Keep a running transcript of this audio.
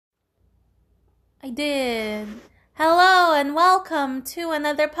I did. Hello and welcome to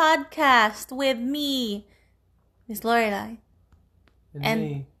another podcast with me, Miss Lorelai. And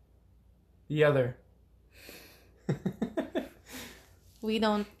me, the other. We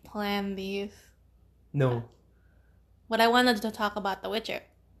don't plan these. No. What I wanted to talk about The Witcher.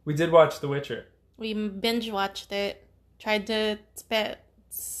 We did watch The Witcher. We binge watched it. Tried to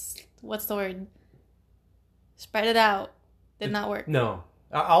what's the word? Spread it out. Did not work. No.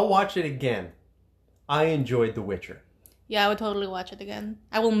 I'll watch it again. I enjoyed The Witcher. Yeah, I would totally watch it again.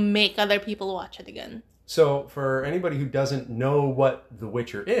 I will make other people watch it again. So, for anybody who doesn't know what The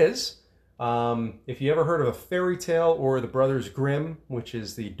Witcher is, if you ever heard of a fairy tale or the Brothers Grimm, which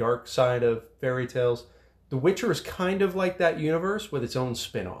is the dark side of fairy tales, The Witcher is kind of like that universe with its own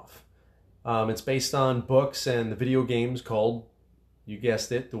spin-off. It's based on books and the video games called, you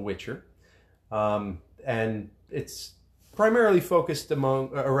guessed it, The Witcher. And it's primarily focused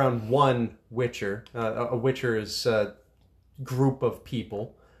around one Witcher. A Witcher is a group of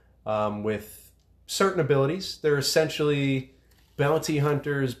people with certain abilities. They're essentially bounty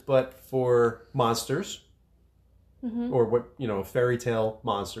hunters, but for monsters, or fairy tale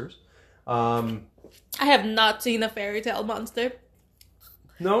monsters. I have not seen a fairy tale monster.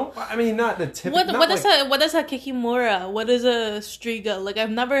 No, I mean not the typical. What is a Kikimora? What is a Striga? Like I've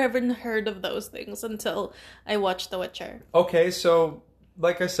never even heard of those things until I watched The Witcher. Okay, so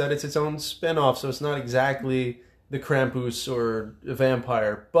like I said, it's its own spin-off, so it's not exactly the Krampus or a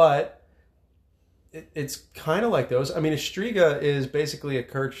vampire, but it's kind of like those. I mean, a Striga is basically a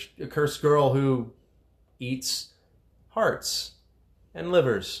cursed girl who eats hearts and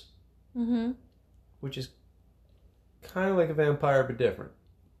livers, which is kind of like a vampire but different.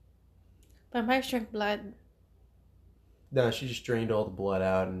 Vampires drink blood. No, she just drained all the blood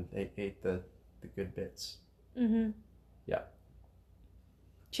out and ate the good bits. Yeah.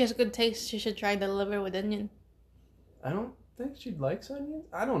 She has good taste. She should try the liver with onion. I don't think she likes onions.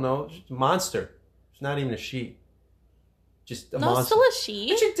 I don't know. She's a monster. She's not even a she. Just a monster. Still a she.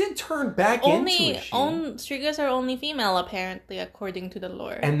 But she did turn back into a she. Strigas are only female, apparently, according to the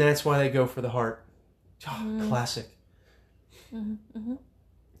lore. And that's why they go for the heart. Oh, classic.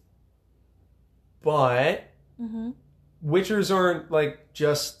 But Witchers aren't like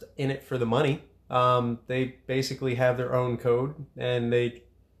just in it for the money. They basically have their own code, and they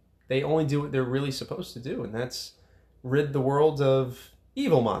only do what they're really supposed to do, and that's rid the world of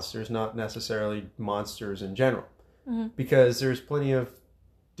evil monsters, not necessarily monsters in general. Because there's plenty of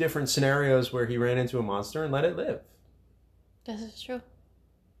different scenarios where he ran into a monster and let it live. This is true.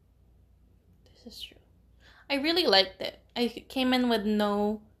 I really liked it. I came in with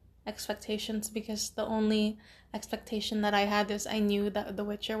no expectations because the only expectation that I had is I knew that The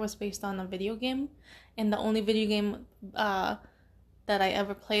Witcher was based on a video game, and the only video game that I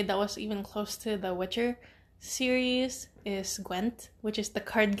ever played that was even close to The Witcher series is Gwent, which is the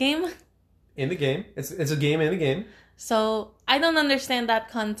card game. In the game. It's a game in the game. So I don't understand that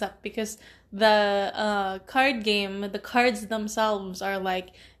concept because the card game, the cards themselves are like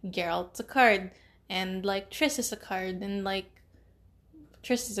Geralt's a card, and like Triss is a card, and like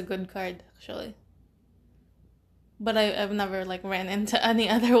Triss is a good card, actually. But I've never, like, ran into any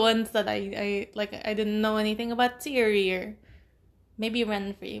other ones that I didn't know anything about Ciri or maybe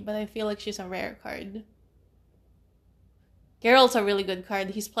Renfri, but I feel like she's a rare card. Geralt's a really good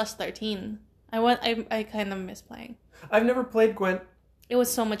card. He's plus 13. I kind of miss playing. I've never played Gwent. It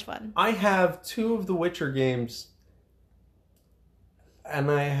was so much fun. I have 2 of the Witcher games,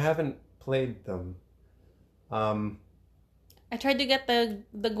 and I haven't played them. I tried to get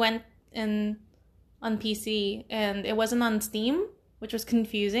the Gwent on PC, and it wasn't on Steam, which was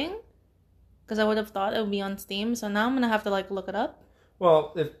confusing, because I would have thought it would be on Steam, so now I'm going to have to, like, look it up.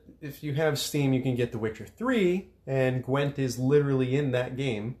 Well, if you have Steam, you can get The Witcher 3, and Gwent is literally in that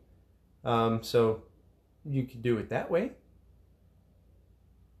game, so you could do it that way.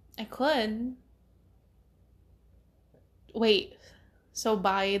 I could. Wait, so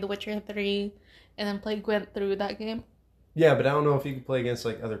buy The Witcher 3 and then play Gwent through that game? Yeah, but I don't know if you can play against,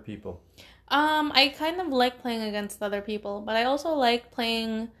 like, other people. I kind of like playing against other people, but I also like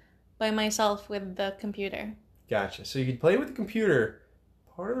playing by myself with the computer. Gotcha. So you could play with the computer.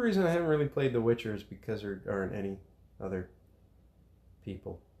 Part of the reason I haven't really played The Witcher is because there aren't any other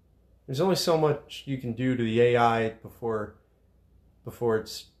people. There's only so much you can do to the AI before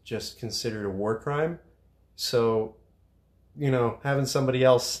it's just considered a war crime. So, having somebody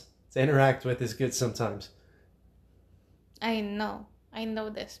else to interact with is good sometimes. I know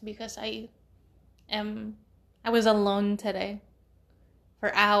this because I was alone today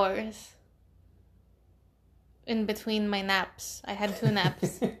for hours. in between my naps. I had 2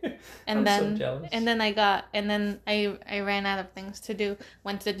 naps. And I'm then so jealous. and then I ran out of things to do.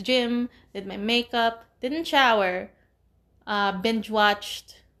 Went to the gym, did my makeup, didn't shower, binge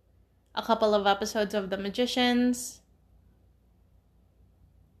watched a couple of episodes of The Magicians.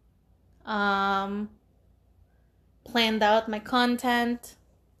 Planned out my content,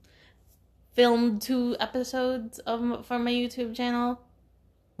 filmed 2 episodes for my YouTube channel.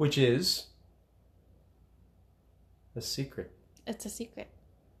 Which is a secret. It's a secret.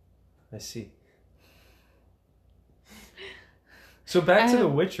 I see. So back to The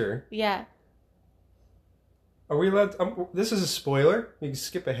Witcher. Yeah. Are we allowed? This is a spoiler. You can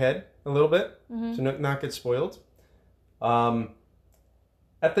skip ahead a little bit to not get spoiled.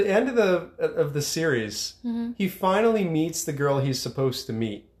 At the end of the series, he finally meets the girl he's supposed to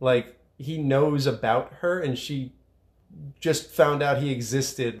meet. Like, he knows about her, and she just found out he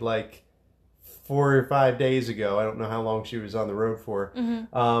existed like 4 or 5 days ago. I don't know how long she was on the road for.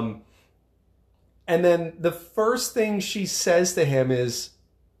 And then the first thing she says to him is,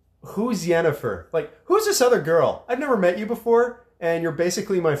 "Who's Yennefer? Like, who's this other girl? I've never met you before, and you're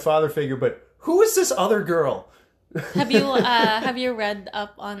basically my father figure, but who is this other girl?" Have you read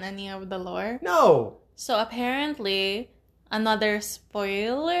up on any of the lore? No. So apparently, another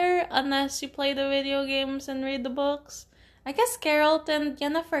spoiler, unless you play the video games and read the books, I guess Geralt and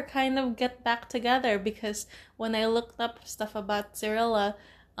Yennefer kind of get back together, because when I looked up stuff about Cirilla,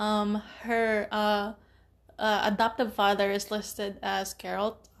 her adoptive father is listed as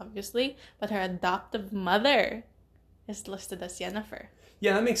Geralt, obviously, but her adoptive mother is listed as Yennefer.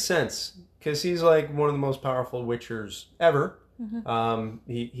 Yeah, that makes sense, because he's like one of the most powerful Witchers ever.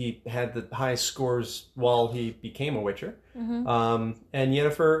 He had the highest scores while he became a Witcher. And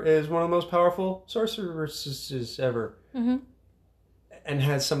Yennefer is one of the most powerful sorceresses ever. And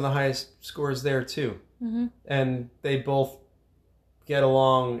has some of the highest scores there too. And they both get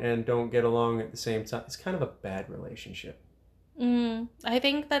along and don't get along at the same time. It's kind of a bad relationship. I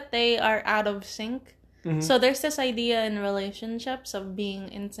think that they are out of sync. So there's this idea in relationships of being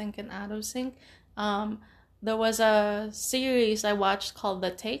in sync and out of sync. There was a series I watched called The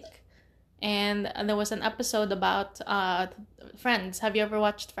Take, and there was an episode about Friends. Have you ever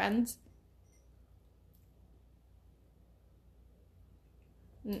watched Friends?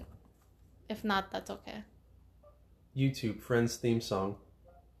 If not, that's okay. YouTube, Friends theme song.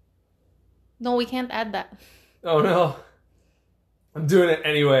 No, we can't add that. Oh no. I'm doing it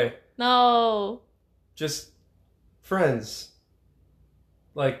anyway. No. Just Friends.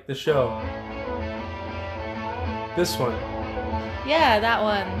 Like the show. This one. Yeah, that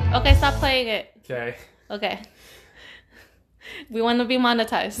one. Okay, stop playing it. Okay. Okay. We want to be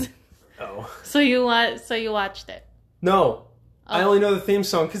monetized. Oh. So you watched it. No. I only know the theme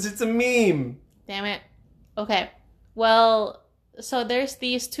song because it's a meme. Damn it. Okay. Well, so there's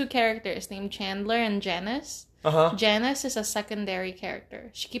these 2 characters named Chandler and Janice. Janice is a secondary character.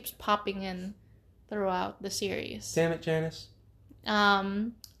 She keeps popping in throughout the series. Damn it, Janice.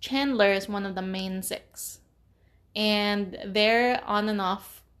 Chandler is one of the main 6. And they're on and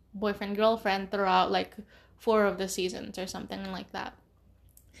off boyfriend-girlfriend throughout like 4 of the seasons or something like that.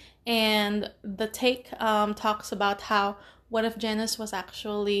 And The Take talks about how, what if Janice was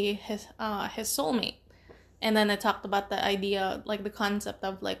actually his soulmate? And then it talked about the idea, like the concept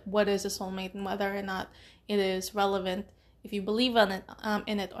of like what is a soulmate and whether or not it is relevant if you believe in it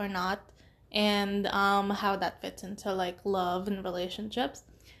or not, and how that fits into like love and relationships.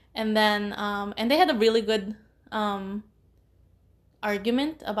 And then and they had a really good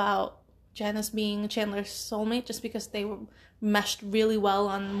argument about Janice being Chandler's soulmate, just because they were meshed really well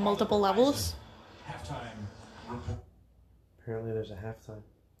on multiple levels. Halftime. Apparently there's a halftime.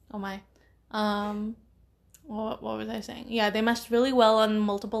 Oh my. What was I saying? Yeah, they meshed really well on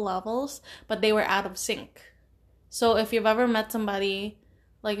multiple levels, but they were out of sync. So if you've ever met somebody,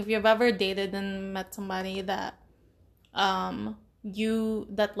 like if you've ever dated and met somebody that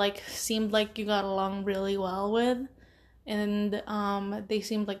that like seemed like you got along really well with, and they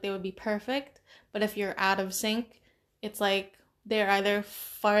seemed like they would be perfect, but if you're out of sync, it's like they're either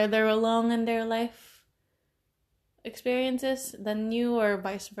farther along in their life experiences than you, or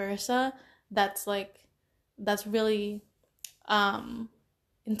vice versa. That's really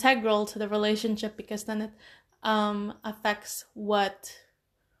integral to the relationship, because then it affects what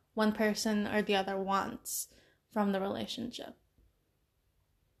one person or the other wants from the relationship.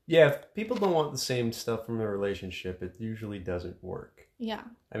 Yeah, if people don't want the same stuff from a relationship, it usually doesn't work. Yeah.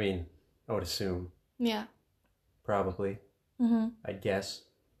 I mean, I would assume. Yeah. Probably. I guess.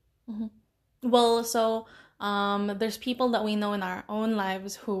 Well, so there's people that we know in our own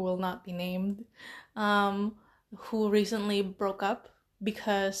lives who will not be named, who recently broke up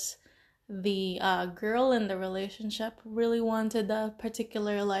because the girl in the relationship really wanted a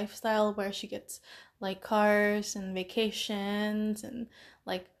particular lifestyle where she gets like cars and vacations and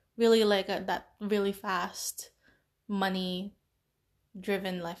like really like that really fast money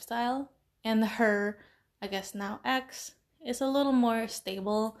driven lifestyle. And her, I guess now ex, is a little more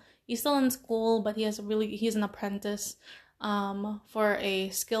stable. He's still in school, but he's an apprentice for a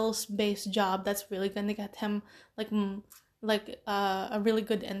skills based job that's really gonna get him a really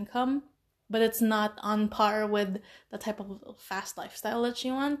good income, but it's not on par with the type of fast lifestyle that she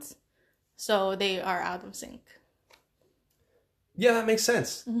wants. So they are out of sync. Yeah, that makes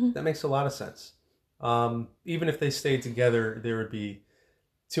sense. Mm-hmm. That makes a lot of sense. Even if they stayed together, there would be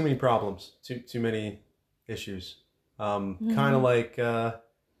too many problems, too many issues. Kind of like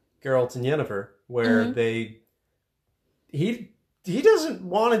Geralt and Yennefer, where he doesn't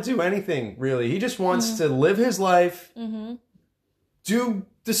want to do anything really. He just wants to live his life, do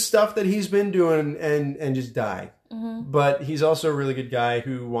the stuff that he's been doing, and just die. But he's also a really good guy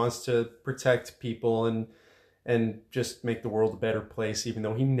who wants to protect people and just make the world a better place, even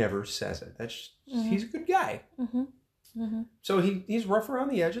though he never says it. He's a good guy. So he's rough around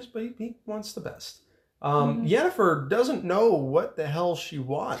the edges, but he wants the best. Yennefer doesn't know what the hell she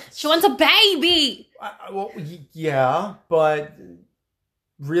wants. She wants a baby! Well, yeah, but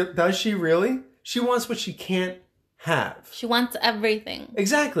does she really? She wants what she can't have. She wants everything.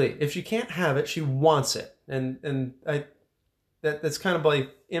 Exactly. If she can't have it, she wants it. And that's kind of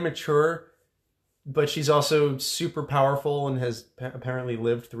like immature, but she's also super powerful and has apparently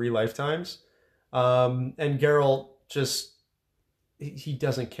lived 3 lifetimes. And Geralt he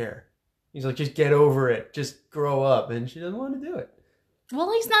doesn't care. He's like, just get over it. Just grow up. And she doesn't want to do it.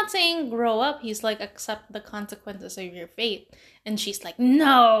 Well, he's not saying grow up. He's like, accept the consequences of your fate. And she's like,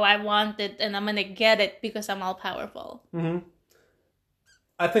 no, I want it and I'm going to get it because I'm all powerful.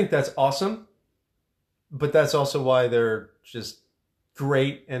 I think that's awesome. But that's also why they're just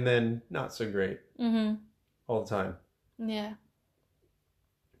great and then not so great all the time. Yeah.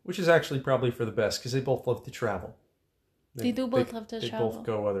 Which is actually probably for the best because they both love to travel. They do both love to travel. They both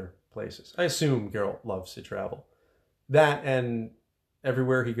go other places. I assume Geralt loves to travel. That and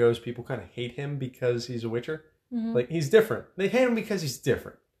everywhere he goes, people kind of hate him because he's a Witcher. Like, he's different. They hate him because he's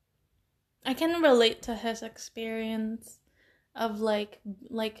different. I can relate to his experience of like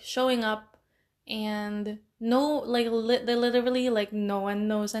showing up and they literally like no one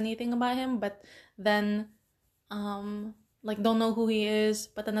knows anything about him, but then like don't know who he is,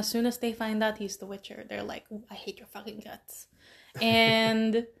 but then as soon as they find out he's the Witcher, they're like, I hate your fucking guts.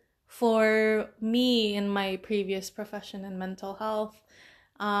 And for me in my previous profession in mental health,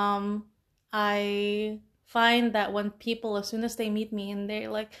 I find that when people, as soon as they meet me and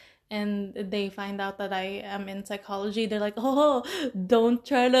they find out that I am in psychology, they're like, oh, don't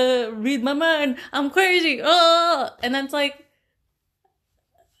try to read my mind, I'm crazy, oh. And then it's like,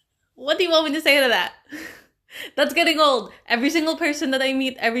 what do you want me to say to that? That's getting old. Every single person that I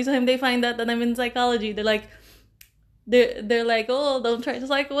meet, every time they find out that I'm in psychology, they're like, oh, don't try to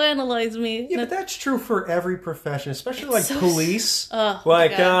psychoanalyze me. Yeah, but that's true for every profession, especially like so police.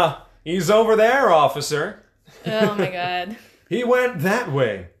 Oh, he's over there, officer. Oh my god. He went that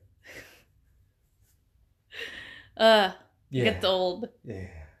way. It gets old. Yeah.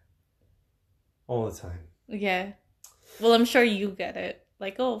 All the time. Yeah. Well, I'm sure you get it.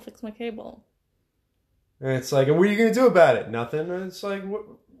 Like, oh, fix my cable. And it's like, and what are you going to do about it? Nothing. And it's like,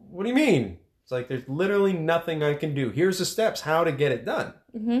 what do you mean? It's like, there's literally nothing I can do. Here's the steps, how to get it done.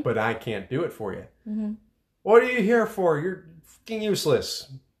 But I can't do it for you. What are you here for? You're fucking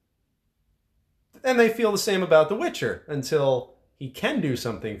useless. And they feel the same about The Witcher until he can do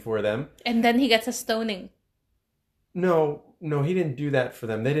something for them. And then he gets a stoning. No, he didn't do that for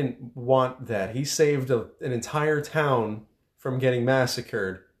them. They didn't want that. He saved an entire town from getting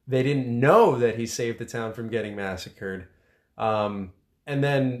massacred. They didn't know that he saved the town from getting massacred. And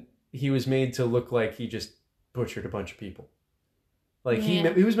then he was made to look like he just butchered a bunch of people. Like,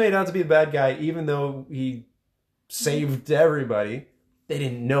 he was made out to be the bad guy, even though he saved everybody. They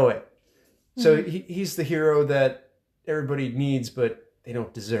didn't know it. So he's the hero that everybody needs, but they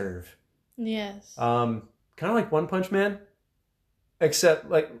don't deserve. Yes. Kind of like One Punch Man. Except,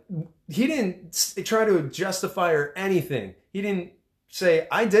 like, he didn't try to justify or anything. He didn't say,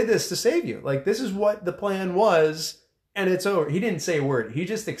 I did this to save you. Like, this is what the plan was, and it's over. He didn't say a word. He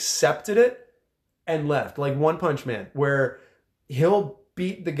just accepted it and left. Like One Punch Man, where he'll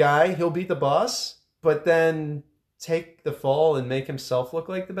beat the guy, he'll beat the boss, but then take the fall and make himself look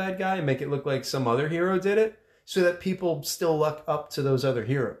like the bad guy and make it look like some other hero did it so that people still look up to those other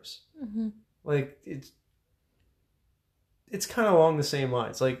heroes. Like, it's kind of along the same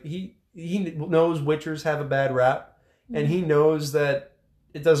lines. Like he knows Witchers have a bad rap, and he knows that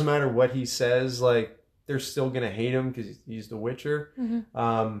it doesn't matter what he says. Like they're still gonna hate him because he's the Witcher.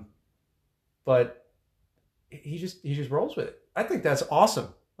 But he just rolls with it. I think that's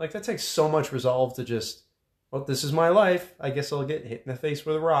awesome. Like that takes so much resolve to just, well, this is my life. I guess I'll get hit in the face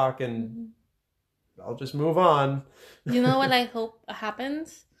with a rock and I'll just move on. You know what I hope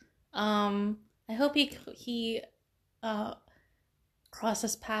happens? I hope he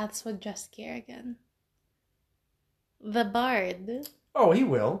crosses paths with Jaskier again. The bard. Oh, he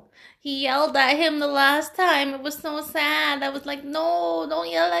will. He yelled at him the last time. It was so sad. I was like, no, don't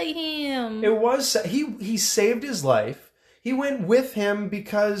yell at him. It was, he saved his life. He went with him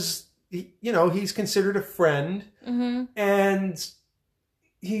because, he's considered a friend. And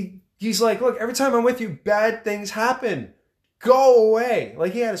he's like, look, every time I'm with you, bad things happen. Go away.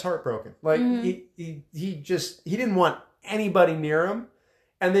 Like, he had his heart broken. Like, he didn't want anybody near him.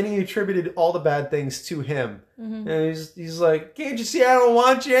 And then he attributed all the bad things to him. And he's like, can't you see I don't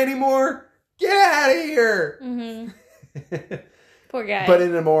want you anymore? Get out of here. Poor guy. But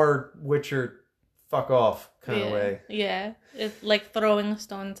in a more Witcher fuck off kind of way. Yeah. It's like throwing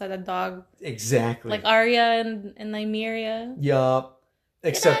stones at a dog. Exactly. Like Arya and Nymeria. Yup.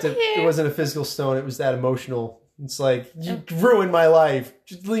 Except it wasn't a physical stone. It was that emotional. It's like, you ruined my life.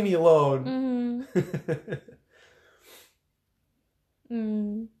 Just leave me alone.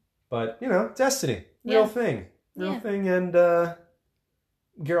 But, destiny. Real thing. Real thing. And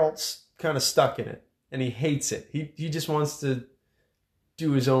Geralt's kind of stuck in it. And he hates it. He just wants to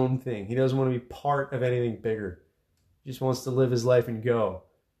do his own thing. He doesn't want to be part of anything bigger. He just wants to live his life and go.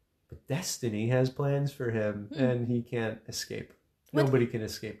 But destiny has plans for him. And he can't escape. Nobody can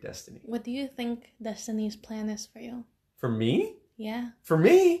escape destiny. What do you think destiny's plan is for you? For me? Yeah. For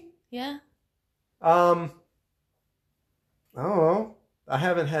me? Yeah. I don't know. I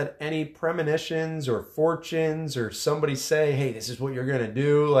haven't had any premonitions or fortunes or somebody say, hey, this is what you're going to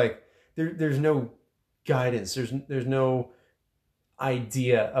do. Like, there's no guidance. There's no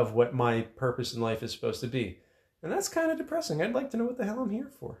idea of what my purpose in life is supposed to be. And that's kind of depressing. I'd like to know what the hell I'm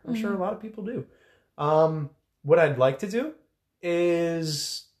here for. I'm sure a lot of people do. What I'd like to do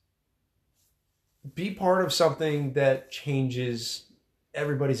is be part of something that changes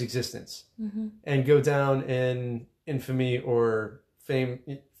everybody's existence and go down in infamy or fame,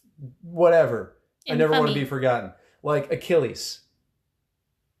 whatever. I never want to be forgotten. Like Achilles,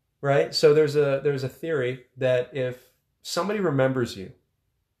 right? So there's a theory that if somebody remembers you,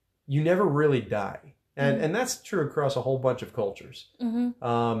 you never really die. And that's true across a whole bunch of cultures.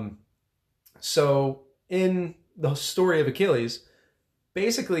 So in the story of Achilles,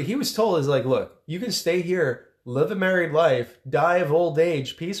 basically he was told is like, look, you can stay here, live a married life, die of old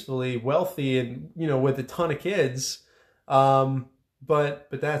age peacefully, wealthy, and with a ton of kids, but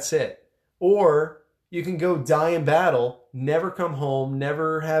that's it. Or you can go die in battle, never come home,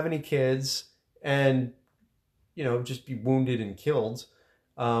 never have any kids, and just be wounded and killed.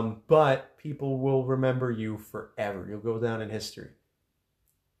 But people will remember you forever. You'll go down in history.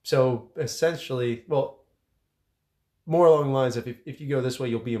 So essentially, well, more along the lines of if you go this way,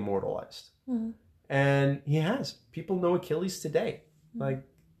 you'll be immortalized. And he has. People know Achilles today, like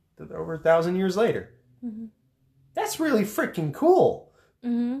over 1,000 years later. That's really freaking cool.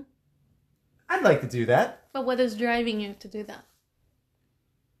 I'd like to do that. But what is driving you to do that?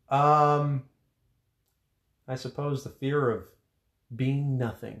 I suppose the fear of being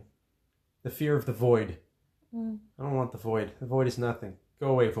nothing. The fear of the void. I don't want the void. The void is nothing. Go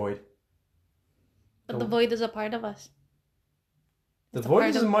away, void. But the void is a part of us. The void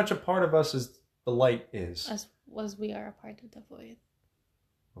is as much a part of us as the light is. As we are a part of the void.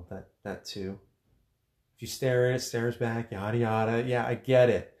 Well, that too. If you stare at it, it stares back, yada yada. Yeah, I get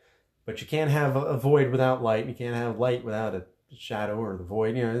it. But you can't have a void without light. You can't have light without a shadow or the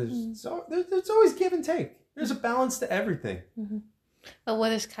void. There's always give and take. There's a balance to everything. But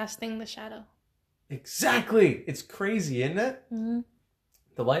what is casting the shadow? Exactly. It's crazy, isn't it?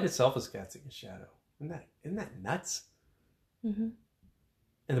 The light itself is casting a shadow. Isn't that nuts? And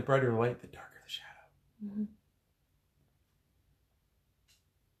the brighter the light, the darker the shadow.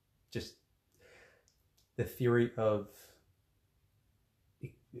 Just the theory of,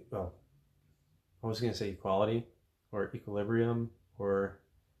 well, I was going to say equality or equilibrium, or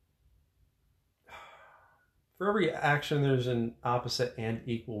for every action there's an opposite and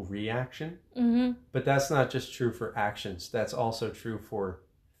equal reaction. But that's not just true for actions. That's also true for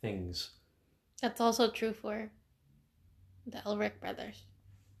things. That's also true for the Elric brothers.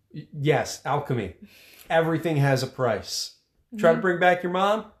 Yes, alchemy. Everything has a price. Try to bring back your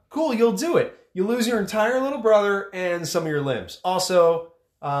mom? Cool, you'll do it. you lose your entire little brother and some of your limbs. Also,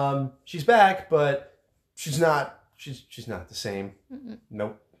 she's back, but she's not the same. Mm-mm.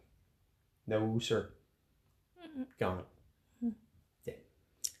 Nope. No, sir. Mm-mm. Gone. Yeah.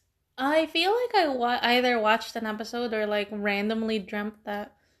 I feel like I either watched an episode or like randomly dreamt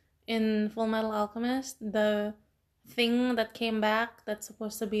that in Full Metal Alchemist, the thing that came back that's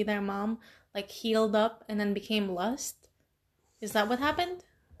supposed to be their mom, like healed up and then became Lust. Is that what happened?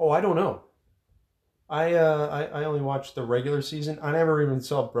 Oh, I don't know. I only watched the regular season. I never even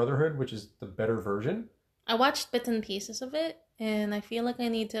saw Brotherhood, which is the better version. I watched bits and pieces of it, and I feel like I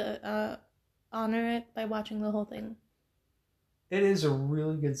need to honor it by watching the whole thing. It is a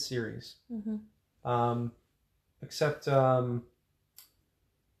really good series. Mm-hmm. Except,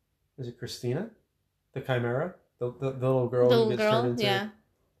 is it Christina? The Chimera? The little girl The who little gets girl, turned into... yeah.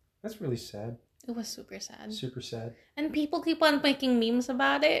 That's really sad. It was super sad. Super sad. And people keep on making memes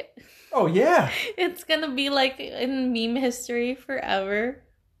about it. Oh, yeah! It's gonna be like in meme history forever.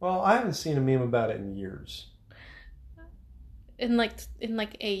 Well, I haven't seen a meme about it in years. In like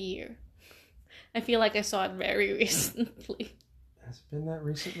a year. I feel like I saw it very recently. Has it been that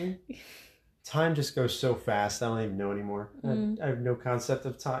recently? Time just goes so fast, I don't even know anymore. I have no concept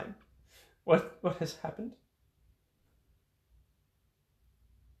of time. What has happened?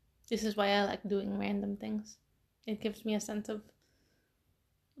 This is why I like doing random things. It gives me a sense of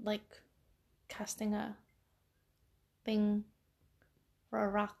like casting a thing for a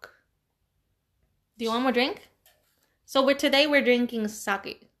rock. Do you want more drink? So today we're drinking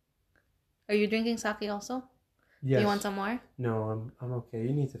sake. Are you drinking sake also? Yes. Do you want some more? No, I'm okay.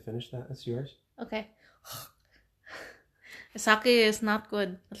 You need to finish that. That's yours. Okay. The sake is not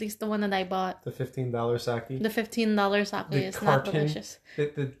good. At least the one that I bought. The $15 sake. The $15 sake is not delicious.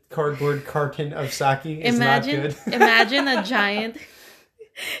 The cardboard carton of sake is not good. Imagine a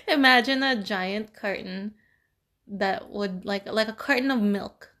giant carton that would like a carton of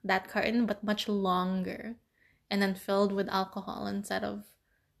milk. That carton, but much longer, and then filled with alcohol instead of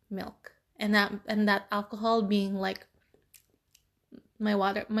milk. And that alcohol being like my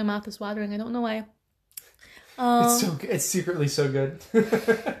mouth is watering. I don't know why. It's so good. It's secretly so good.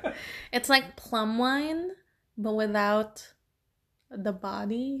 It's like plum wine, but without the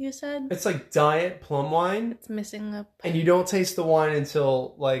body, you said? It's like diet plum wine. It's missing a... And you don't taste the wine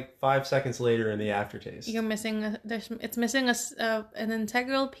until like 5 seconds later in the aftertaste. You're missing... It's missing an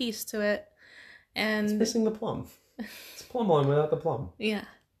integral piece to it. And it's missing the plum. It's plum wine without the plum. Yeah.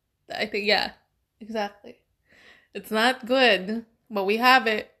 I think, yeah. Exactly. It's not good, but we have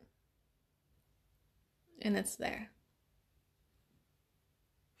it. And it's there.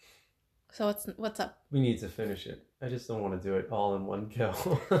 So what's up? We need to finish it. I just don't want to do it all in one go.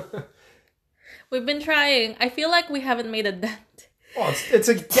 We've been trying. I feel like we haven't made a dent. Well, it's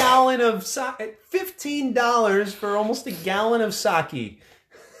a gallon of sake. $15 for almost a gallon of sake.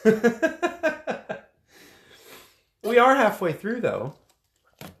 We are halfway through, though.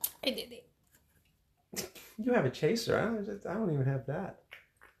 I did it. You have a chaser. I don't even have that.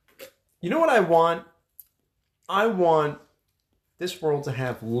 You know what I want? I want this world to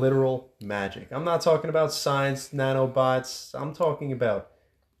have literal magic. I'm not talking about science, nanobots. I'm talking about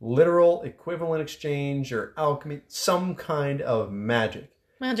literal equivalent exchange or alchemy, some kind of magic.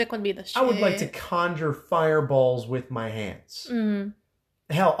 Magic would be the shit. I would like to conjure fireballs with my hands. Mm.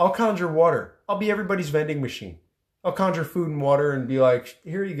 Hell, I'll conjure water. I'll be everybody's vending machine. I'll conjure food and water and be like,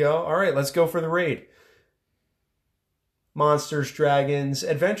 here you go. All right, let's go for the raid. Monsters, dragons,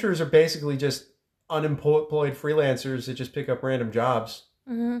 adventurers are basically just unemployed freelancers that just pick up random jobs.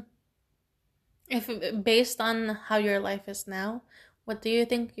 Mm-hmm. If based on how your life is now, what do you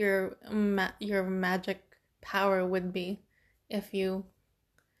think your magic power would be if you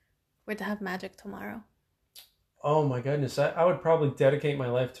were to have magic tomorrow? Oh my goodness, I would probably dedicate my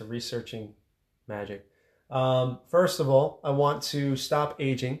life to researching magic. First of all, I want to stop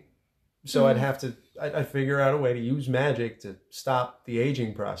aging, so I'd figure out a way to use magic to stop the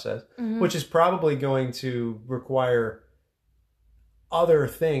aging process, which is probably going to require other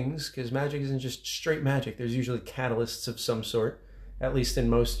things, because magic isn't just straight magic. There's usually catalysts of some sort, at least in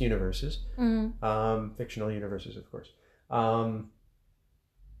most universes. Fictional universes, of course.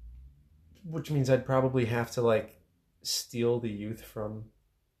 Which means I'd probably have to, like, steal the youth from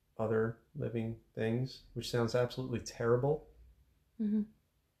other living things, which sounds absolutely terrible. Mm-hmm.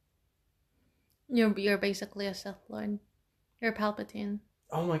 You're basically a Sith Lord. You're Palpatine.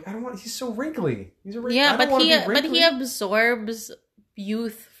 Oh my! I don't want. He's so wrinkly. He's a wrinkly. Yeah, but he absorbs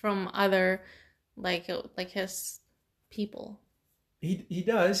youth from other, like his people. He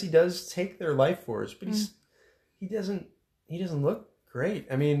does. He does take their life force, but he doesn't look great.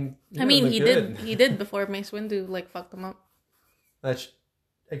 I mean, He did before Mace Windu like fucked him up. I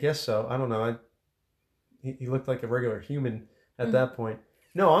guess so. I don't know. He looked like a regular human at that point.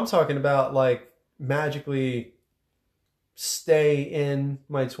 No, I'm talking about like magically stay in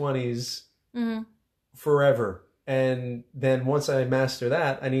my 20s forever. And then once I master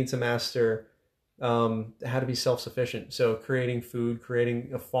that, I need to master how to be self-sufficient. So creating food,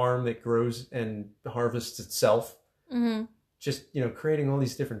 creating a farm that grows and harvests itself. Just, creating all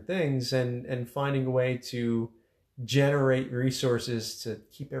these different things and finding a way to generate resources to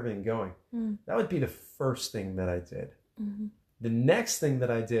keep everything going. That would be the first thing that I did. The next thing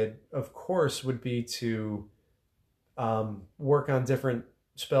that I did, of course, would be to work on different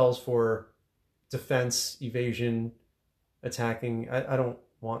spells for defense, evasion, attacking. I don't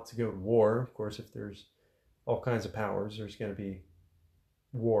want to go to war. Of course, if there's all kinds of powers, there's going to be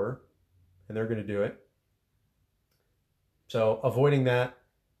war, and they're going to do it. So avoiding that,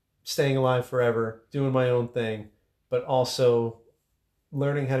 staying alive forever, doing my own thing, but also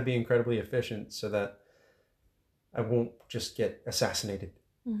learning how to be incredibly efficient so that I won't just get assassinated.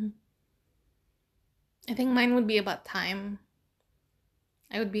 I think mine would be about time.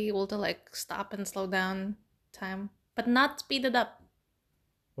 I would be able to like stop and slow down time, but not speed it up.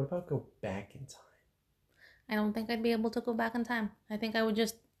 What about go back in time? I don't think I'd be able to go back in time. I think I would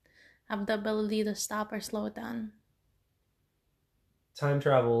just have the ability to stop or slow it down. Time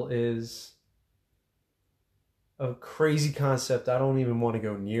travel is a crazy concept I don't even want to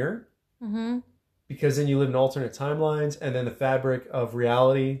go near. Because then you live in alternate timelines, and then the fabric of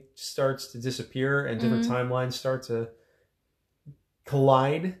reality starts to disappear, and different timelines start to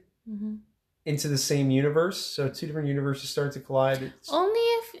collide into the same universe. So two different universes start to collide. Only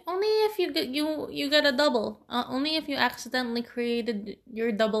if you get a double. Only if you accidentally created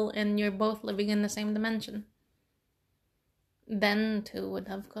your double and you're both living in the same dimension. Then two would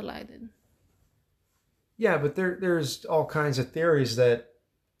have collided. Yeah, but there's all kinds of theories that,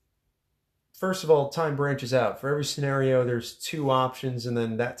 first of all, time branches out. For every scenario, there's two options, and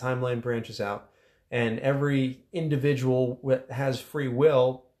then that timeline branches out. And every individual that has free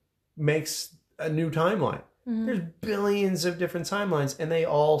will makes a new timeline. There's billions of different timelines, and they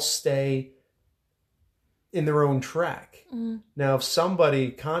all stay in their own track. Now, if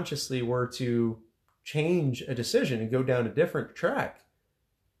somebody consciously were to change a decision and go down a different track,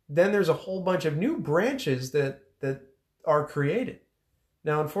 then there's a whole bunch of new branches that are created.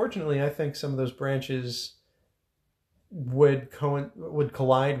 Now, unfortunately, I think some of those branches would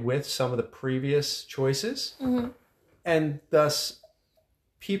collide with some of the previous choices, and thus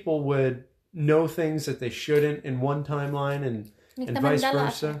people would know things that they shouldn't in one timeline, and vice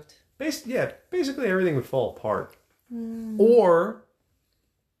versa. Basically everything would fall apart. Or,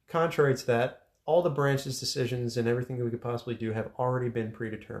 contrary to that, all the branches, decisions, and everything that we could possibly do have already been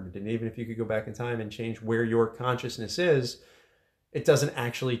predetermined. And even if you could go back in time and change where your consciousness is, it doesn't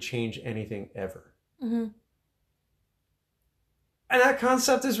actually change anything ever. And that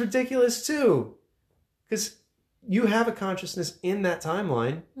concept is ridiculous too. Because you have a consciousness in that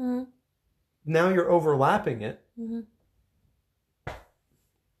timeline. Now you're overlapping it.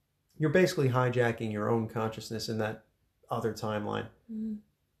 You're basically hijacking your own consciousness in that other timeline.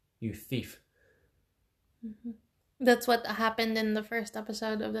 You thief. That's what happened in the first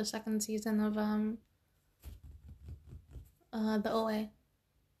episode of the second season of the OA.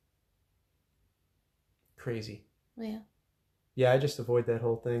 Crazy. Yeah, I just avoid that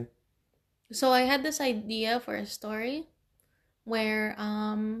whole thing. So I had this idea for a story where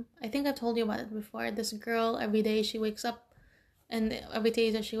I think I've told you about it before. This girl, every day she wakes up, and every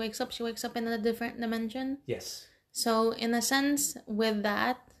day that she wakes up in a different dimension. Yes. So in a sense, with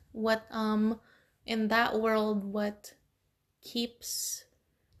that, what in that world, what keeps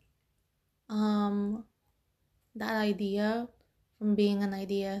that idea from being an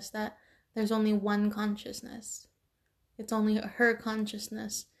idea is that there's only one consciousness. It's only her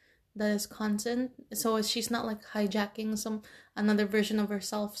consciousness that is constant. So she's not like hijacking another version of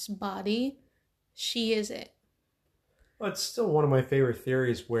herself's body. She is it. Well, it's still one of my favorite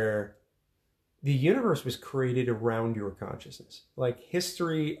theories where the universe was created around your consciousness. Like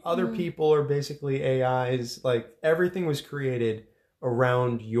history, other people are basically AIs. Like everything was created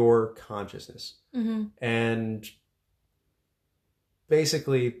around your consciousness. And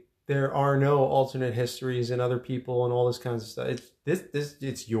basically there are no alternate histories and other people and all this kinds of stuff.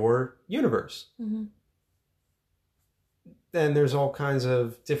 It's your universe. And there's all kinds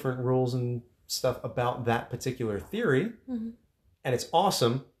of different rules and stuff about that particular theory. And it's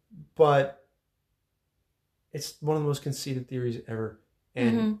awesome, but it's one of the most conceited theories ever,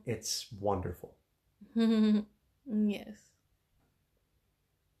 and it's wonderful. Yes.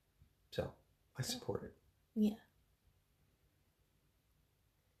 I support it. Yeah.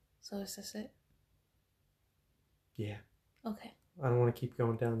 So is this it? Yeah. Okay. I don't want to keep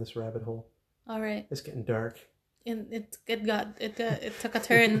going down this rabbit hole. All right. It's getting dark. And it took a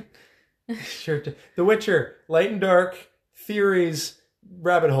turn. Sure. The Witcher, light and dark, theories,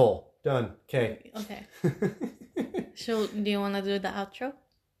 rabbit hole. Done. Okay. Okay. So, do you want to do the outro?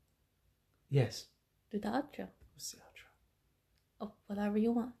 Yes. Do the outro. What's the outro? Oh, whatever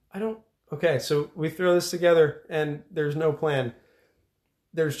you want. I don't. Okay, so we throw this together and there's no plan.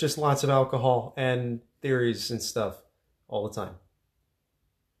 There's just lots of alcohol and theories and stuff all the time.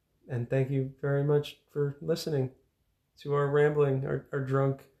 And thank you very much for listening to our rambling, our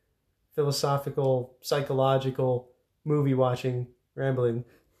drunk, philosophical, psychological, movie watching rambling.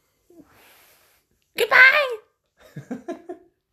 Goodbye!